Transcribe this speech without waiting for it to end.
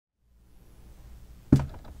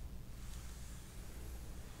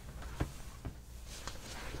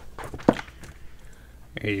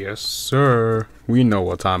Yes, sir. We know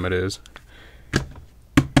what time it is.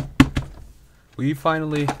 We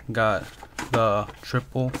finally got the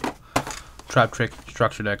triple Traptrix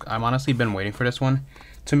structure deck. I've honestly been waiting for this one.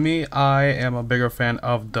 To me, I am a bigger fan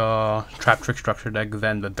of the Traptrix structure deck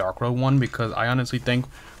than the Dark Road one because I honestly think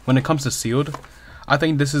when it comes to sealed, I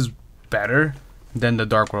think this is better than the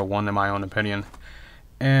Dark Road one in my own opinion.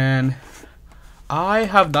 And I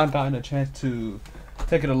have not gotten a chance to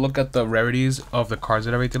taking a look at the rarities of the cards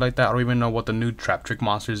and everything like that. I don't even know what the new Traptrix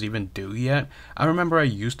monsters even do yet. I remember I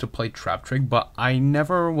used to play Traptrix, but I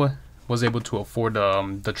never was able to afford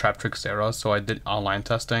the Traptrix era, so I did online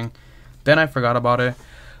testing. Then I forgot about it.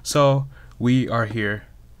 So we are here,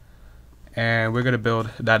 and we're gonna build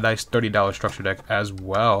that nice $30 structure deck as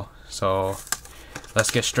well. So let's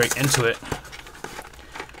get straight into it.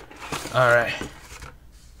 All right.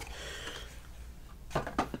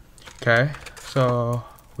 Okay. So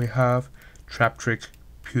we have Traptrix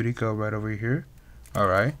Putica right over here. All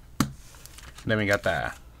right. Then we got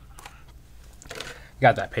that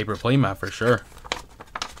paper playmat for sure.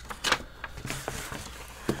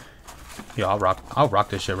 Yo, I'll rock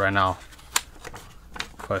this shit right now.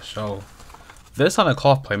 For sure. This on a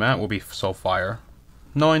cloth playmat will be so fire.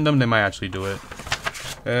 Knowing them, they might actually do it.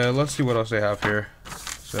 Let's see what else they have here.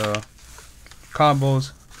 So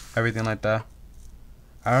combos, everything like that.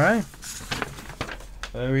 All right.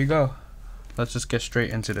 There we go. Let's just get straight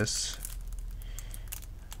into this.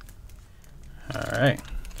 Alright.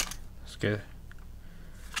 Let's get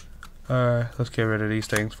rid of these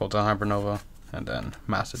things. Photon Hypernova and then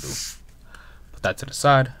Master Duel. Put that to the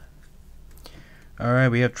side.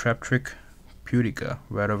 Alright, we have Traptrix Putica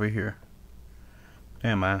right over here.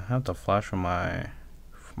 Damn, man, I have to flash from my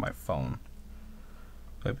phone.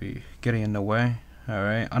 Might be getting in the way.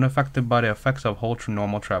 Alright. Unaffected by the effects of whole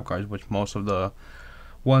normal trap cards, which most of the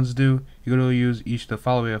ones do. You can use each of the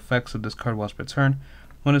following effects of this card once per turn.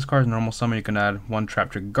 When this card is normal summon, you can add one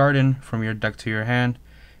Traptrix Garden from your deck to your hand.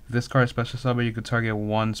 If this card is special summon, you can target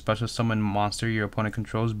one special summon monster your opponent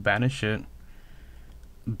controls, banish it.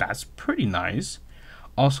 That's pretty nice.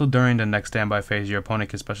 Also, during the next standby phase, your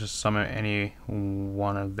opponent can special summon any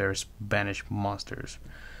one of their banished monsters.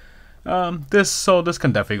 This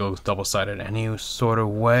can definitely go double-sided any sort of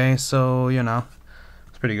way, so you know.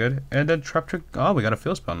 Pretty good. And then Traptrix, oh, we got a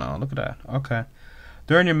field spell now. Look at that. Okay.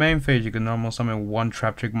 During your main phase, you can normal summon one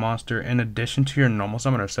Traptrix monster in addition to your normal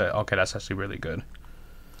summoner set. Okay, that's actually really good.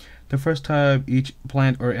 The first time each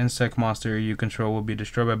plant or insect monster you control will be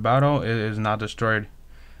destroyed by battle, it is not destroyed.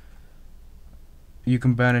 You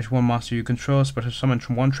can banish one monster you control, special summon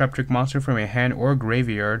one Traptrix monster from your hand or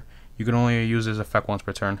graveyard. You can only use this effect once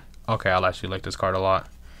per turn. Okay, I'll actually like this card a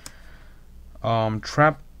lot.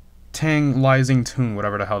 Tantalizing Tune,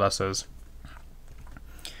 whatever the hell that says.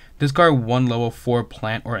 Discard one level 4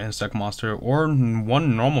 plant or insect monster or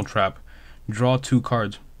one normal trap. Draw 2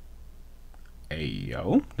 cards.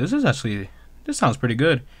 Ayo, this sounds pretty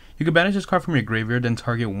good. You can banish this card from your graveyard, then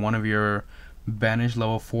target one of your banished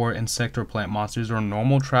level 4 insect or plant monsters or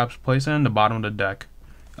normal traps, place it in the bottom of the deck.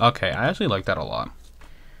 Okay, I actually like that a lot.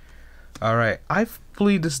 Alright, I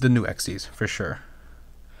believe this is the new Xyz for sure.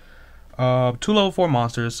 2 level 4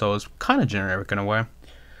 monsters, so it's kind of generic in a way.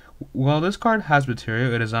 While this card has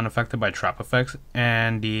material, it is unaffected by trap effects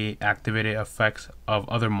and the activated effects of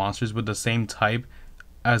other monsters with the same type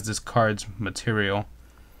as this card's material.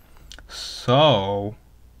 So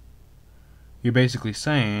you're basically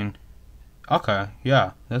saying, okay,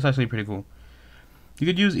 yeah, that's actually pretty cool. You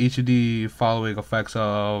could use each of the following effects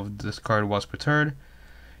of this card once per turn.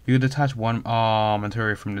 You can detach one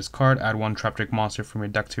material from this card, add one Traptrix monster from your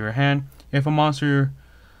deck to your hand. If a monster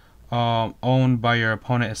owned by your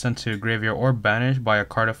opponent is sent to your graveyard or banished by a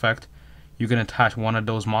card effect, you can attach one of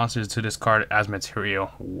those monsters to this card as material.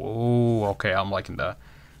 Whoa, okay, I'm liking that.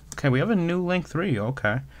 Okay, we have a new Link 3,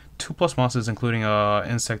 okay. 2+ monsters including a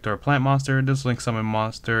insect or a plant monster. This Link summon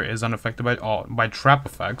monster is unaffected by trap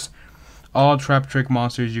effects. All Traptrix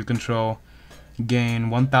monsters you control gain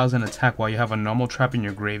 1000 attack while you have a normal trap in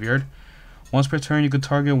your graveyard. Once per turn, you could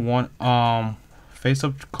target one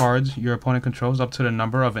face-up cards your opponent controls up to the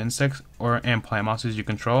number of insects and plant monsters you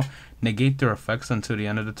control. Negate their effects until the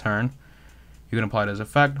end of the turn. You can apply this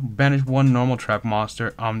effect. Banish one normal trap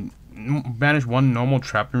monster. Banish one normal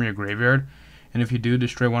trap from your graveyard, and if you do,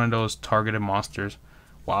 destroy one of those targeted monsters.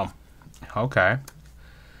 Wow. Okay.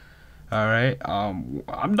 All right.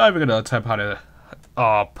 I'm not even gonna attempt how to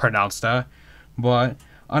pronounce that. But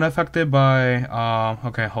unaffected by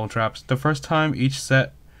hold traps. The first time each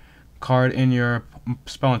set card in your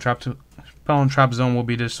spell and trap zone will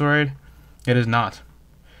be destroyed, it is not.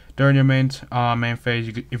 During your main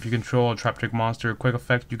phase, if you control a Traptrix monster, quick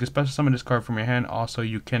effect, you can special summon this card from your hand. Also,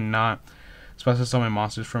 you cannot special summon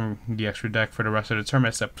monsters from the extra deck for the rest of the term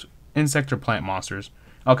except insect or plant monsters.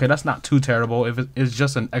 Okay, that's not too terrible if it's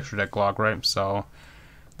just an extra deck lock, right? So,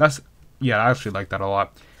 yeah, I actually like that a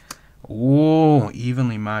lot. Ooh,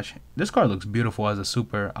 evenly matched. This card looks beautiful as a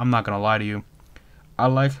super. I'm not gonna lie to you.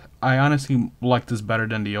 I honestly like this better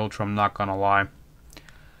than the Ultra. I'm not gonna lie.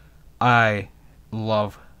 I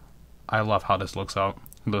love how this looks out.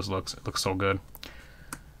 It looks so good.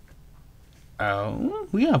 Oh,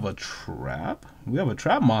 we have a trap. We have a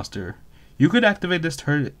trap monster. You could activate this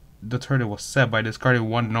turret. The turret was set by discarding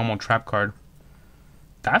one normal trap card.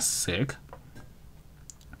 That's sick.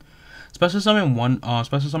 Special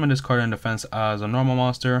summon this card in defense as a normal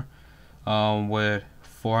monster, with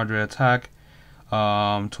 400 attack,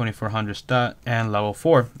 2400 stat, and level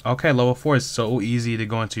 4. Okay, level 4 is so easy to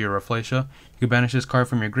go into your Rafflesia. You can banish this card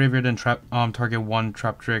from your graveyard and target one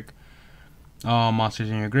Traptrix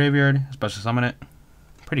monsters in your graveyard. Special summon it.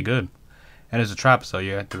 Pretty good. And it's a trap, so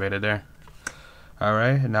you activate it there.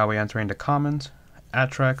 Alright, now we enter into commons.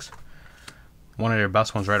 Traptrix. One of your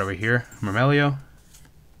best ones right over here. YuGiOh.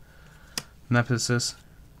 Nemesis.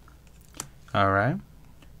 Alright.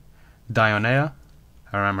 Dionea.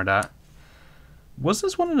 I remember that. Was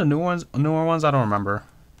this one of the newer ones? I don't remember.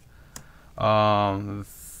 Vesiculum.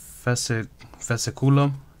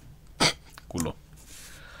 Culo.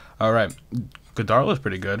 Alright. Godarla is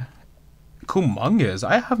pretty good. Kumongous.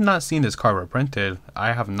 I have not seen this card reprinted.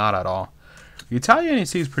 I have not at all. Italian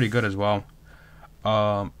AC is pretty good as well.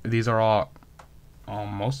 These are all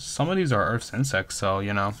some of these are Earth's insects, so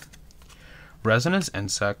you know. Resonance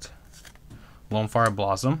Insect. Lonefire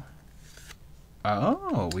Blossom.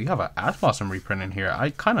 Oh, we have an Ash Blossom reprint in here.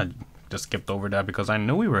 I kind of just skipped over that because I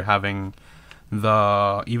knew we were having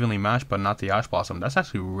the evenly matched, but not the Ash Blossom. That's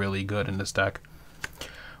actually really good in this deck.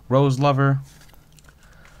 Rose Lover.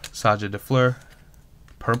 Sage de Fleur.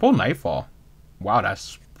 Purple Nightfall. Wow,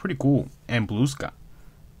 that's pretty cool. And Blue Sky.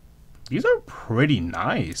 These are pretty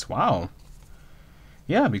nice. Wow.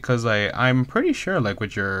 Yeah, because I'm pretty sure like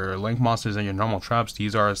with your Link monsters and your normal traps,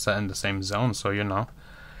 these are set in the same zone. So you know,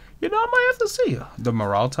 I might have to see the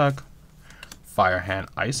Morale Tech, Fire Hand,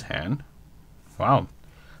 Ice Hand. Wow,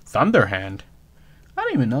 Thunder Hand. I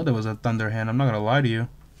didn't even know there was a Thunder Hand. I'm not gonna lie to you.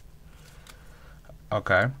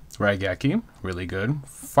 Okay, Raigeki, really good.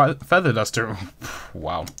 Feather Duster.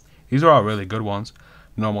 Wow, these are all really good ones.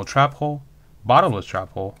 Normal Trap Hole, Bottomless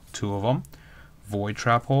Trap Hole, 2 of them. Void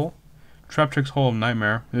Trap Hole, Traptrix Hole of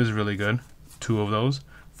Nightmare is really good, 2 of those.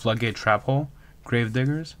 Floodgate Trap Hole,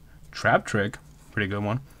 Gravediggers, Traptrix, pretty good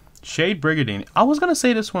one. Shade Brigandine. I was gonna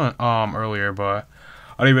say this one earlier, but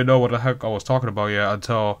I didn't even know what the heck I was talking about yet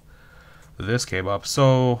until this came up.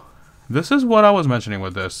 So this is what I was mentioning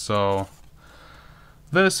with this. So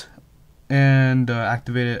this and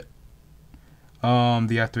activated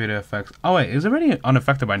the activated effects. Oh wait, it's already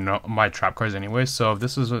unaffected by my trap cards anyway. So if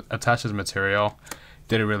this is attached as material,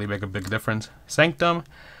 didn't really make a big difference. Sanctum.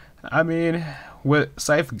 I mean, with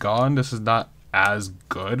Scythe gone, this is not as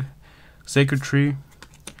good. Sacred Tree.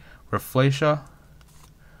 Rafflesia,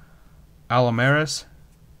 Alamaris,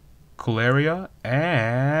 Cularia,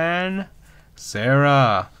 and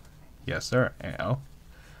Sarah. Yes, sir.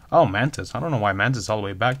 Oh, Mantis. I don't know why Mantis is all the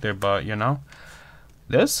way back there, but you know,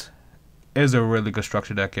 this is a really good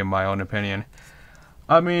structure deck in my own opinion.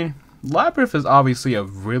 I mean, Labyrinth is obviously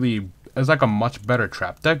it's like a much better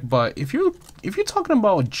trap deck, but if you're talking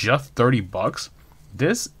about just $30,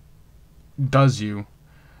 this does you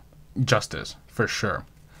justice for sure.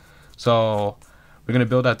 So we're gonna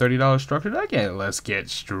build that $30 structure deck, and let's get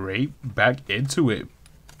straight back into it.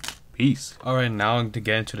 Peace. Alright, now to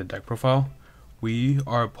get into the deck profile, we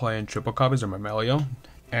are playing triple copies of YuGiOh,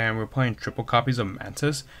 and we're playing triple copies of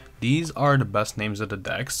Mantis. These are the best names of the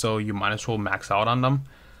deck, so you might as well max out on them.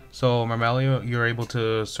 So YuGiOh, you're able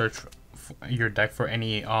to search your deck for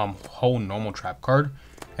any whole normal trap card,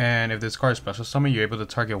 and if this card is special summon, you're able to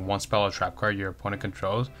target one spell or trap card your opponent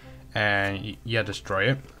controls, and destroy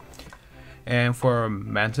it. And for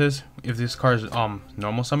Mantis, if this card is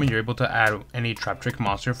normal summon, you're able to add any Traptrix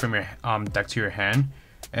monster from your deck to your hand,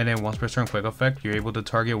 and then once per turn quick effect, you're able to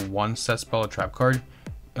target one set spell or trap card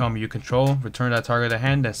you control, return that target to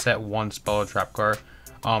hand, then set one spell or trap card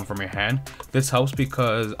from your hand. This helps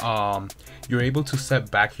because you're able to set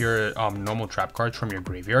back your normal trap cards from your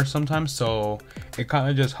graveyard sometimes, so it kind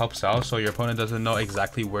of just helps out so your opponent doesn't know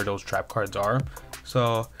exactly where those trap cards are.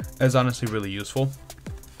 So it's honestly really useful.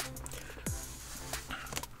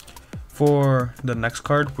 For the next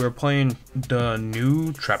card, we're playing the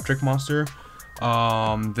new Traptrix monster.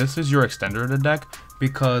 This is your extender of the deck.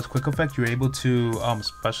 because quick effect you're able to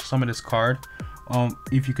special summon this card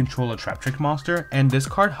if you control a Traptrix monster, and this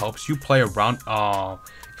card helps you play around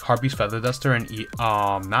Harpy's Feather Duster and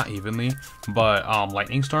not evenly, but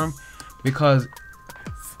Lightning Storm, because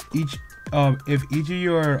if each of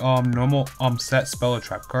your normal set spell or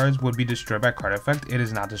trap cards would be destroyed by card effect, it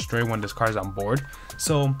is not destroyed when this card is on board.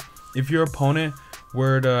 So if your opponent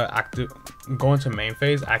were to go into main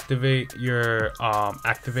phase, activate their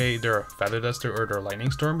Feather Duster or their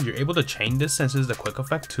Lightning Storm, you're able to chain this since it's the quick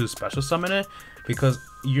effect to special summon it, because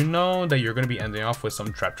you know that you're going to be ending off with some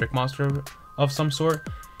Traptrix monster of some sort.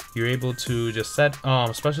 You're able to just set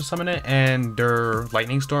special summon it, and their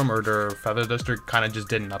Lightning Storm or their Feather Duster kind of just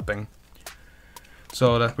did nothing.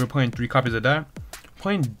 So we're playing 3 copies of that.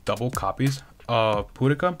 Playing double copies of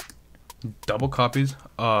Pudica, double copies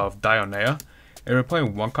of Dionea, and we're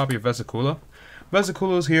playing 1 copy of Vesicula.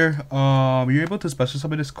 Vesicula is here. You're able to special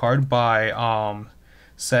summon this card by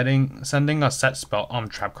sending a set spell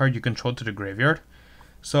trap card you control to the graveyard.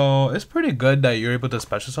 So it's pretty good that you're able to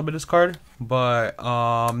special summon this card, but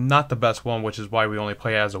not the best one, which is why we only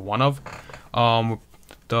play it as a one of. The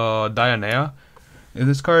Dionea, if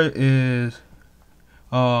this card is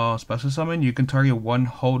special summon, you can target 1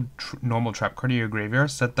 whole normal trap card in your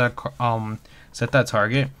graveyard, set that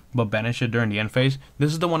target, but banish it during the end phase.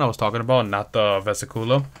 This is the one I was talking about, not the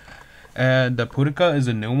Vesicula. And the Pudica is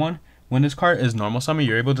a new one. When this card is normal summon,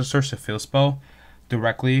 you're able to search the field spell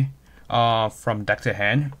directly from deck to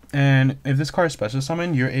hand. And if this card is special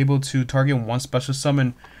summon, you're able to target 1 special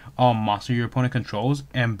summon monster your opponent controls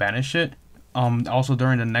and banish it. Also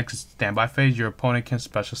during the next standby phase, your opponent can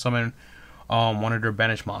special summon one of their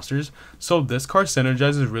banished monsters. So this card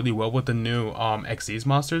synergizes really well with the new XYZ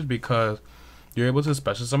monsters, because you're able to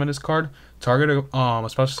special summon this card, target a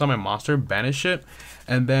special summon monster, banish it,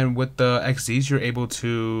 and then with the XYZ you're able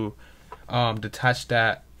to attach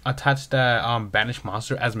that banished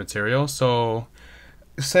monster as material. So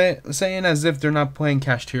saying as if they're not playing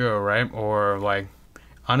Kashtira, right? Or like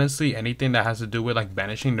honestly anything that has to do with like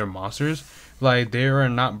banishing their monsters, like they are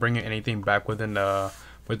not bringing anything back within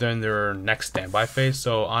their next standby phase.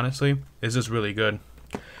 So honestly, this is really good.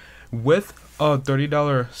 With a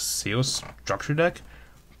 $30 seal structure deck,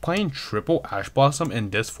 playing triple Ash Blossom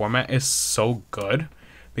in this format is so good,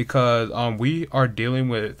 because we are dealing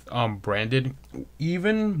with branded,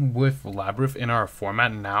 even with Labyrinth in our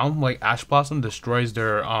format now. Like Ash Blossom destroys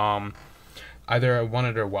their either one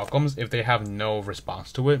of their welcomes if they have no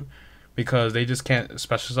response to it, because they just can't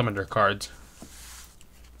special summon their cards.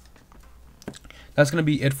 That's going to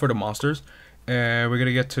be it for the monsters, and we're going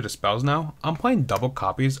to get to the spells now. I'm playing double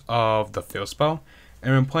copies of the field spell,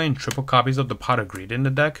 and I'm playing triple copies of the Pot of Greed in the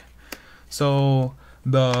deck. So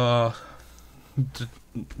the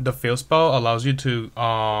field spell allows you to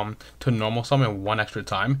normal summon 1 extra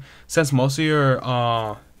time. Since most of your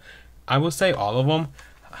I would say all of them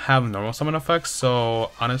have normal summon effects,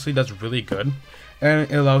 so honestly that's really good.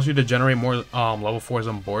 And it allows you to generate more level 4s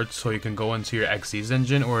on board, so you can go into your XYZ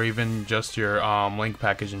engine or even just your Link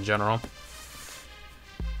package in general.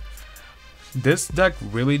 This deck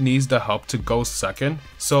really needs the help to go second,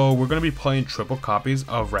 so we're going to be playing triple copies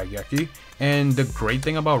of Raigeki. And the great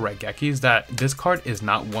thing about Raigeki is that this card is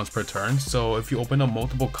not once per turn, so if you open up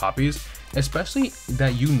multiple copies, especially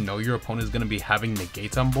that you know your opponent is going to be having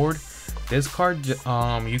negates on board, this card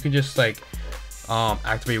you can just like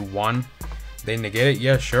activate 1. They negate it,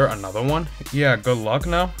 yeah, sure, another one, yeah, good luck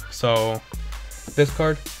now. So this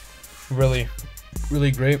card really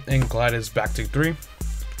great, and glad it's back to 3.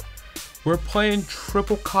 We're playing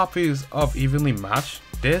triple copies of Evenly Matched.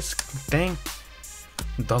 This, thank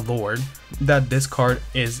the Lord that this card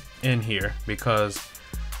is in here, because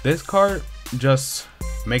this card just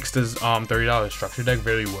makes this $30 structure deck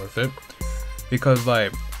very worth it. Because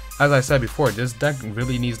like as I said before, this deck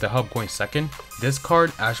really needs the help going second. This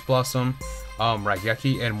card, Ash Blossom,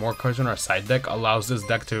 Raigeki, and more cards on our side deck allows this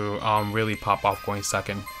deck to really pop off going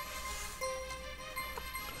second.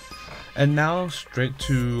 And now straight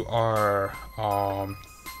to our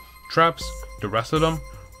traps, the rest of them.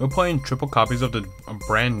 We're playing triple copies of the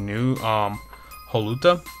brand new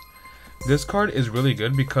Holuta. This card is really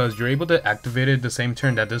good because you're able to activate it the same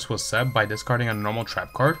turn that this was set by discarding a normal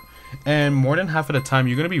trap card. And more than half of the time,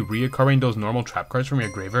 you're going to be reoccurring those normal trap cards from your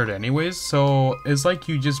graveyard anyways. So it's like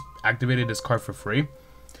you just activated this card for free.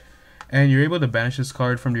 And you're able to banish this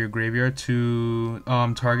card from your graveyard to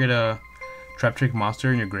target a Traptrix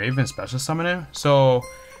monster in your grave and special summon it. So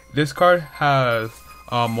this card has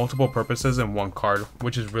multiple purposes in one card,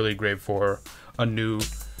 which is really great for a new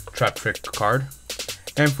Traptrix card.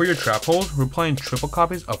 And for your trap holes, we're playing triple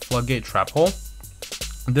copies of Floodgate Trap Hole.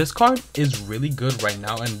 This card is really good right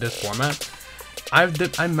now in this format.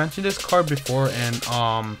 I mentioned this card before in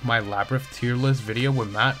my Labyrinth tier list video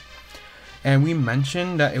with Matt, and we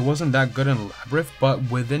mentioned that it wasn't that good in Labyrinth, but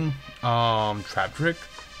within Traptrix,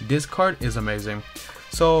 this card is amazing.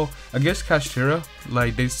 So against Kashtira,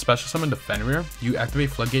 like they special summon the Fenrir, you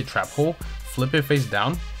activate Floodgate Trap Hole, flip it face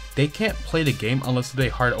down. They can't play the game unless they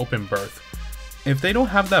hard open Birth. If they don't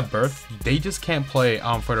have that Birth, they just can't play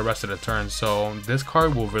for the rest of the turn. So this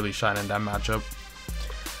card will really shine in that matchup.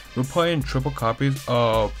 We're playing triple copies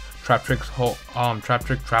of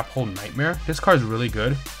Traptrix Trap Hole Nightmare. This card is really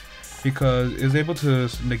good because it's able to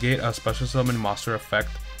negate a special summon monster effect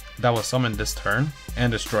that was summoned this turn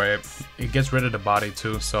and destroy it. It gets rid of the body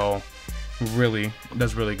too, so really,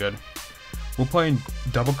 that's really good. We're playing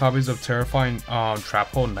double copies of Terrifying Trap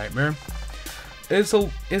Hole Nightmare. It's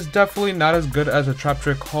definitely not as good as a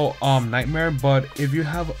Traptrix Hole Nightmare, but if you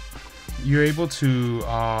have, you're able to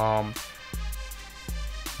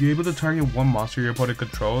target one monster your opponent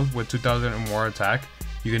controls with 2000 or more attack.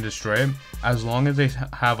 You can destroy it as long as they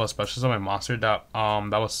have a special summon monster that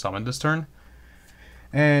was summoned this turn.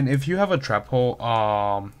 And if you have a trap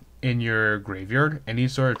hole in your graveyard, any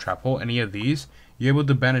sort of trap hole, any of these, you're able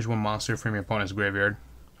to banish one monster from your opponent's graveyard.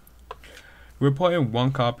 We're playing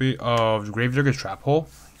one copy of Gravedigger's Trap Hole.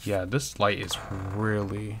 Yeah, this light is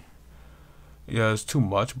really, yeah, it's too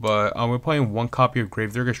much, but we're playing one copy of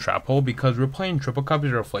Gravedigger's Trap Hole because we're playing triple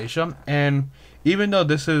copies of Reflatia, and even though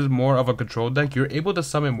this is more of a control deck, you're able to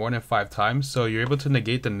summon more than 5 times, so you're able to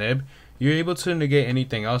negate the nib. You're able to negate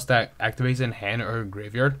anything else that activates in hand or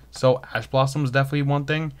graveyard. So Ash Blossom is definitely one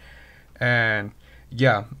thing, and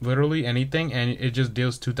yeah, literally anything, and it just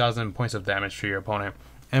deals 2000 points of damage to your opponent.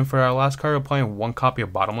 And for our last card, we're playing one copy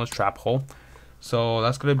of Bottomless Trap Hole. So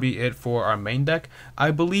that's going to be it for our main deck.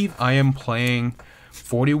 I believe I am playing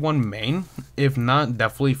 41 main. If not,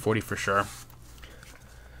 definitely 40 for sure.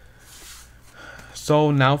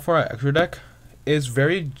 So now for our extra deck. It is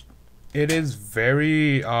very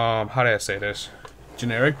how do I say this?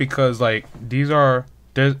 Generic, because like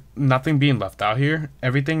there's nothing being left out here.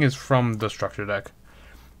 Everything is from the structure deck.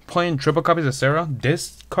 Playing triple copies of Sarah.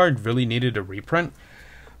 This card really needed a reprint.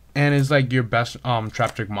 And it's like your best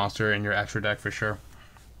Traptrix monster in your extra deck for sure.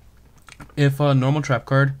 If a normal trap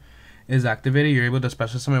card is activated, you're able to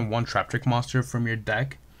special summon one Traptrix monster from your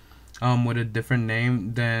deck with a different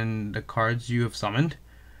name than the cards you have summoned,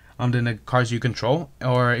 than the cards you control.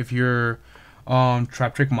 Or if your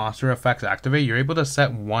Traptrix monster effects activate, you're able to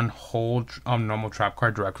set one whole normal trap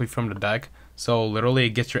card directly from the deck. So literally it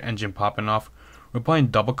gets your engine popping off. We're playing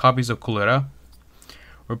double copies of Kulera.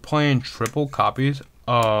 We're playing triple copies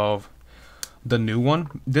of the new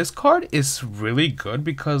one. This card is really good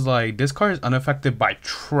because like this card is unaffected by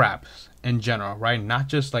traps in general, right? Not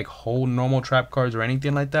just like whole normal trap cards or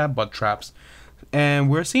anything like that, but traps. And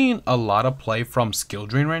we're seeing a lot of play from Skill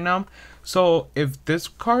Drain right now. So if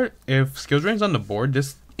Skill Drain's on the board,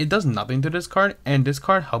 it does nothing to this card, and this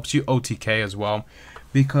card helps you OTK as well,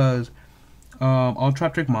 because all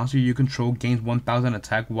Traptrix monster you control gains 1000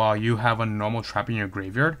 attack while you have a normal trap in your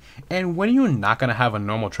graveyard. And when you're not going to have a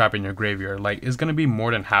normal trap in your graveyard, like it's going to be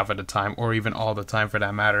more than half of the time, or even all the time for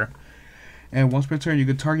that matter. And once per turn, you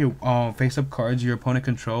can target face-up cards your opponent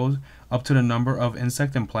controls up to the number of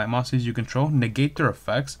insect and plant monsters you control, negate their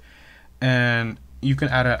effects, and you can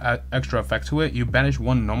add an extra effect to it. You banish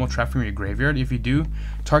one normal trap from your graveyard. If you do,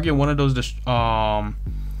 target one of those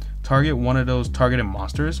targeted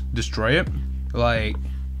monsters, destroy it. Like,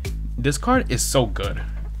 this card is so good.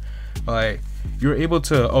 Like, you're able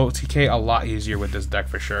to OTK a lot easier with this deck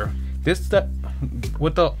for sure. This deck,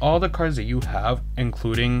 with all the cards that you have,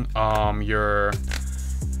 including your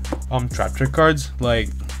Traptrix cards, like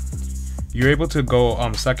you're able to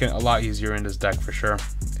go second a lot easier in this deck for sure.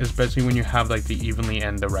 Especially when you have like the Evenly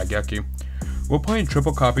and the Raigeki. We're playing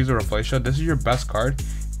triple copies of Reflatia. This is your best card.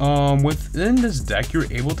 Within this deck,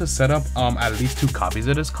 you're able to set up at least 2 copies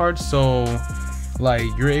of this card. So like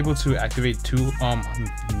you're able to activate 2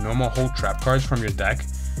 normal whole trap cards from your deck.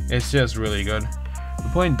 It's just really good.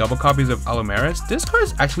 We're playing double copies of Alumeris. This card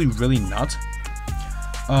is actually really nuts.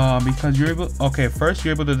 Because you're able, first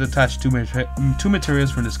you're able to detach two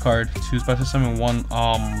materials from this card to special summon one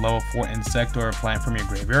level 4 insect or a plant from your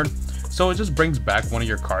graveyard. So it just brings back one of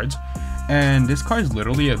your cards. And this card is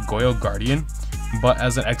literally a YuGiOh Guardian, but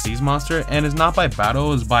as an Xyz monster, and it's not by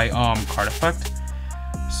battle, it's by card effect.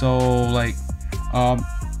 So like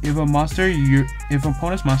if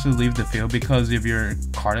opponent's monsters leave the field because of your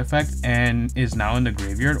card effect and is now in the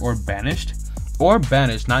graveyard or banished,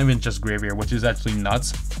 not even just graveyard, which is actually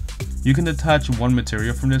nuts, you can detach one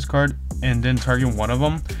material from this card and then target one of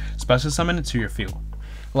them, special summon it to your field.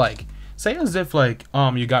 Like, say as if like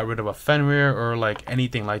you got rid of a Fenrir or like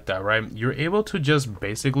anything like that, right? You're able to just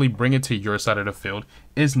basically bring it to your side of the field.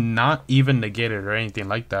 It's not even negated or anything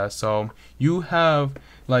like that. So you have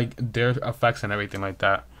like their effects and everything like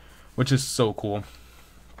that, which is so cool.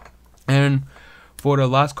 And for the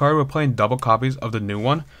last card, we're playing double copies of the new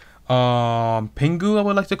one. Pingu, I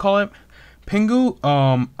would like to call it. Pingu,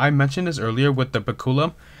 I mentioned this earlier with the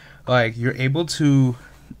Bakula. Like, you're able to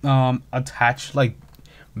attach like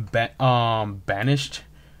banished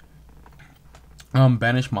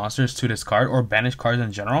monsters to this card, or banished cards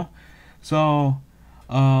in general. So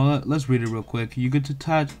let's read it real quick. You could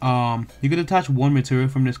attach one material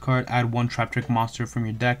from this card, add one Traptrix monster from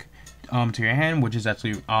your deck to your hand, which is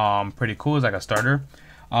actually pretty cool. It's like a starter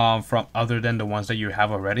from other than the ones that you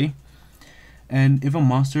have already. And if a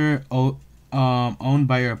monster owned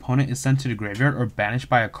by your opponent is sent to the graveyard or banished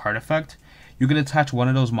by a card effect, you can attach one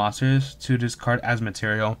of those monsters to this card as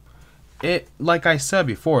material. It, like I said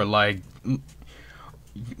before, like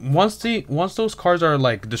once those cards are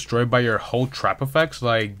like destroyed by your whole trap effects,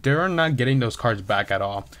 like they're not getting those cards back at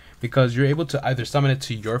all, because you're able to either summon it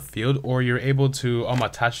to your field or you're able to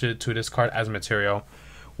attach it to this card as material,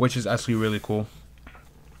 which is actually really cool.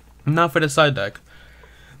 Now for the side deck,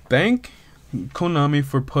 thank Konami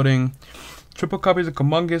for putting triple copies of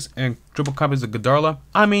Kumungus and triple copies of Godarla.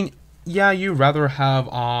 I mean, yeah, you'd rather have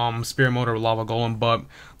Spirit Mode or Lava Golem, but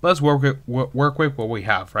let's work with what we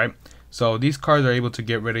have, right? So these cards are able to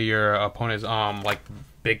get rid of your opponent's like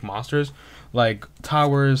big monsters, like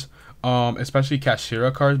towers, especially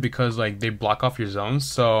Kashira cards, because like they block off your zones.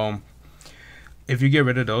 So if you get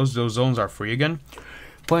rid of those zones are free again.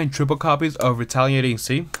 Playing triple copies of Retaliating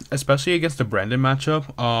Sea, especially against the Brandon matchup.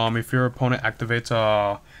 If your opponent activates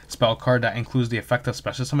a spell card that includes the effect of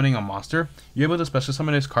special summoning a monster, you're able to special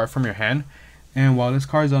summon this card from your hand, and while this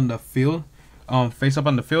card is on the field, face up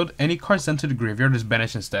on the field, any card sent to the graveyard is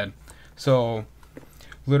banished instead. So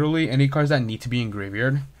literally any cards that need to be in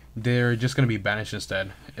graveyard, they're just going to be banished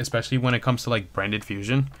instead, especially when it comes to like Branded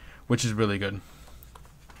Fusion, which is really good.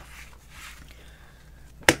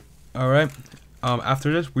 Alright,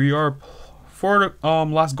 after this, we are, for the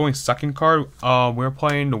last going second card, we're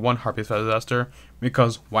playing the one Harpy's Feather Duster,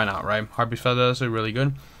 because why not, right? Harpy's Feather Duster is really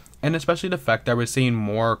good, and especially the fact that we're seeing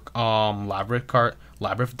more Labyrinth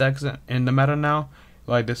decks in the meta now.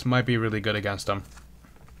 Like, this might be really good against them.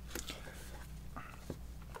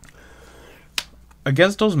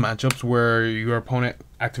 Against those matchups where your opponent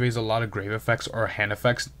activates a lot of grave effects or hand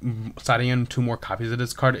effects, siding in 2 more copies of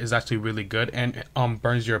this card is actually really good, and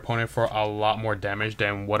burns your opponent for a lot more damage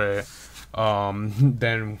than what is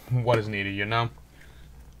needed, you know.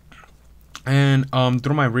 And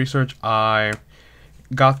through my research, I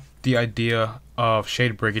got the idea of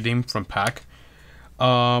Shade Brigandine from Pack.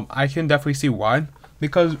 I can definitely see why,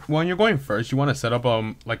 because when you're going first, you want to set up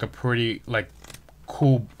like a pretty like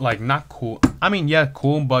cool, like not cool, I mean yeah,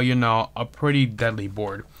 cool, but you know, a pretty deadly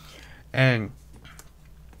board. And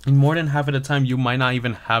more than half of the time you might not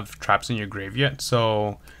even have traps in your grave yet,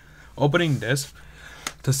 so opening this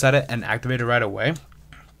to set it and activate it right away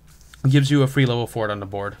gives you a free level 4 on the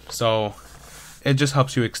board, so it just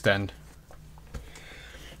helps you extend.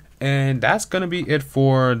 And that's gonna be it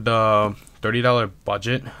for the $30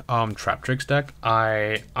 budget Traptrix deck.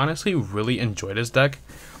 I honestly really enjoy this deck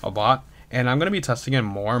a lot, and I'm gonna be testing it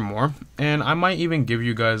more and more, and I might even give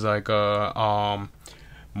you guys like a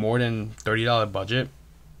more than $30 budget.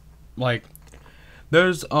 Like,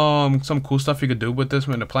 there's some cool stuff you could do with this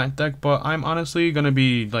in the plant deck, but I'm honestly gonna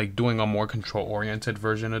be like doing a more control oriented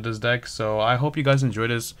version of this deck. So I hope you guys enjoy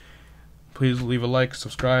this. Please leave a like,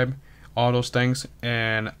 subscribe, all those things.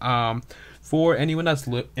 And for anyone that's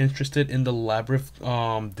interested in the Labyrinth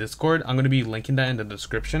Discord, I'm gonna be linking that in the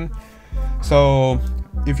description. So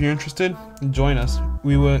if you're interested, join us.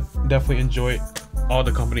 We would definitely enjoy all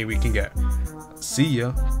the company we can get. See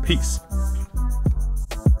ya. Peace.